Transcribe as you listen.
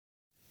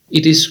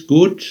It is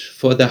good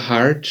for the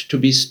heart to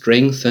be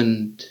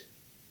strengthened.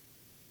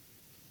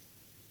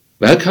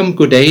 Welcome,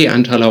 good day,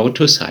 and hello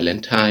to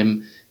Silent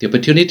Time, the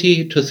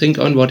opportunity to think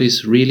on what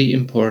is really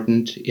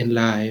important in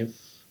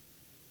life.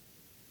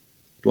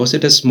 It was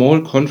at a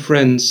small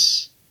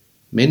conference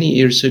many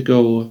years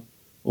ago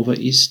over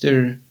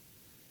Easter.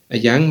 A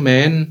young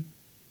man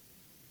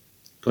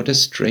got a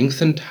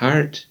strengthened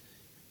heart.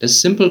 The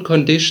simple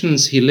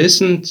conditions, he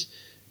listened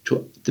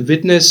to the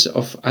witness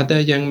of other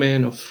young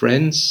men, of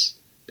friends,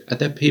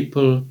 other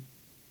people.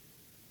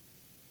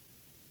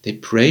 They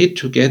prayed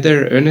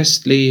together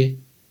earnestly,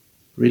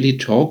 really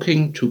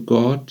talking to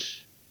God.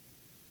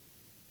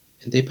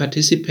 And they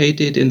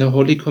participated in the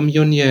Holy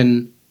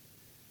Communion.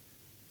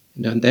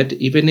 And on that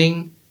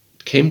evening,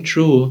 it came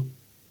true,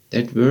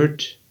 that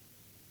word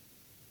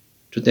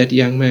to that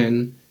young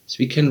man. As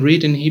we can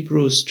read in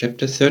Hebrews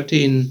chapter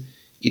 13,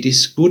 it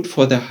is good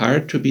for the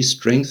heart to be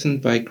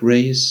strengthened by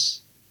grace.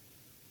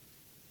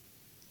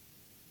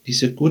 It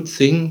is a good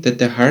thing that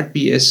the heart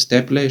be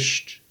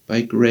established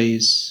by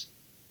grace.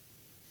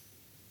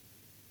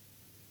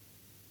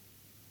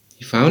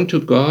 He found to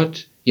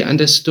God, he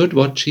understood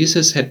what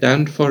Jesus had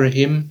done for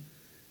him.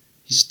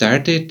 He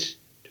started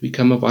to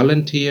become a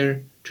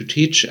volunteer, to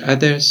teach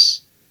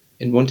others,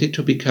 and wanted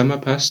to become a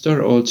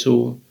pastor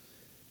also.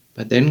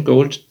 But then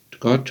God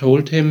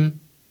told him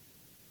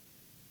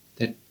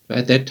that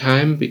by that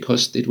time,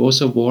 because it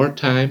was a war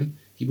time,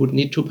 he would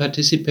need to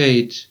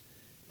participate,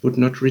 would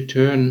not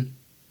return.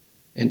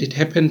 And it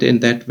happened in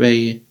that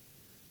way.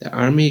 The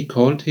army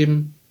called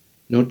him,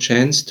 no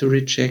chance to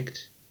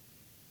reject.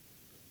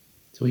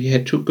 So he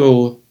had to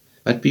go.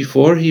 But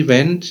before he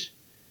went,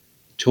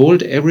 he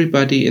told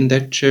everybody in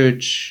that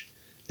church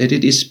that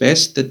it is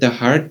best that the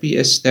heart be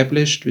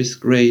established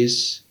with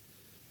grace.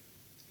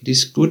 It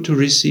is good to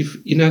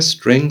receive inner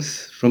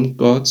strength from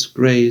God's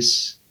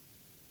grace.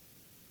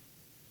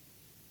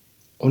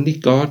 Only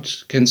God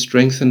can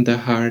strengthen the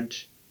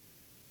heart.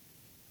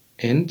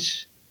 And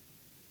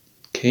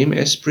came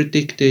as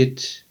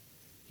predicted.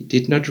 He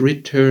did not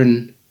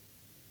return.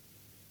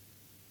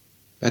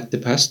 But the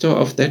pastor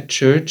of that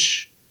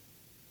church,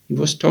 he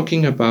was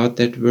talking about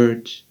that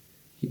word.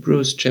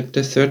 Hebrews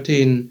chapter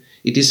 13.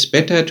 It is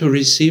better to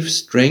receive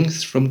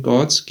strength from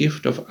God's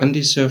gift of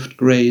undeserved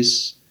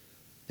grace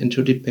than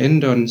to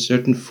depend on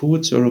certain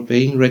foods or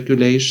obeying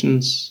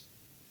regulations.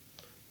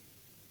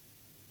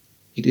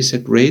 It is a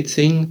great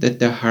thing that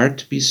the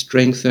heart be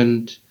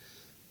strengthened.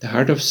 The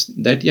heart of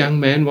that young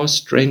man was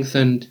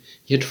strengthened.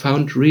 He had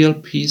found real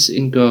peace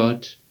in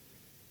God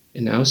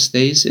and now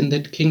stays in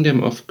that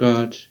kingdom of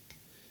God.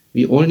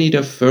 We all need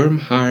a firm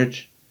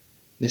heart,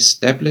 an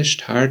established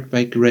heart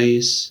by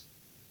grace.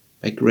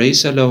 By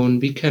grace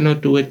alone. We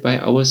cannot do it by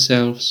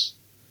ourselves.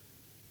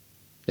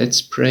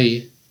 Let's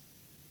pray.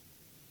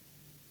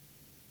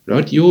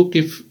 Lord, you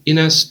give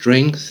inner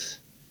strength.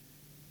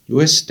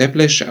 You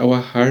establish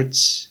our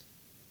hearts.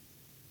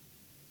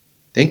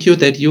 Thank you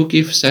that you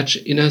give such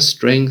inner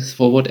strength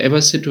for whatever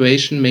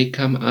situation may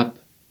come up.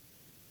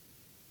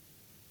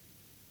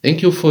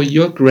 Thank you for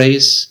your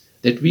grace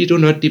that we do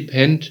not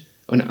depend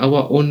on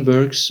our own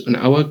works, on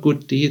our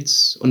good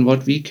deeds, on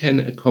what we can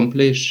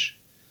accomplish.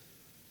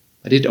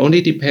 But it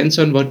only depends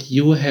on what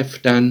you have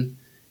done.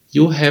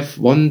 You have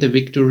won the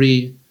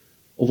victory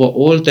over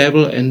all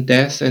devil and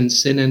death and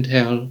sin and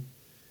hell.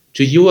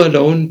 To you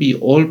alone be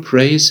all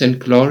praise and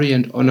glory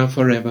and honor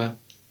forever.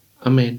 Amen.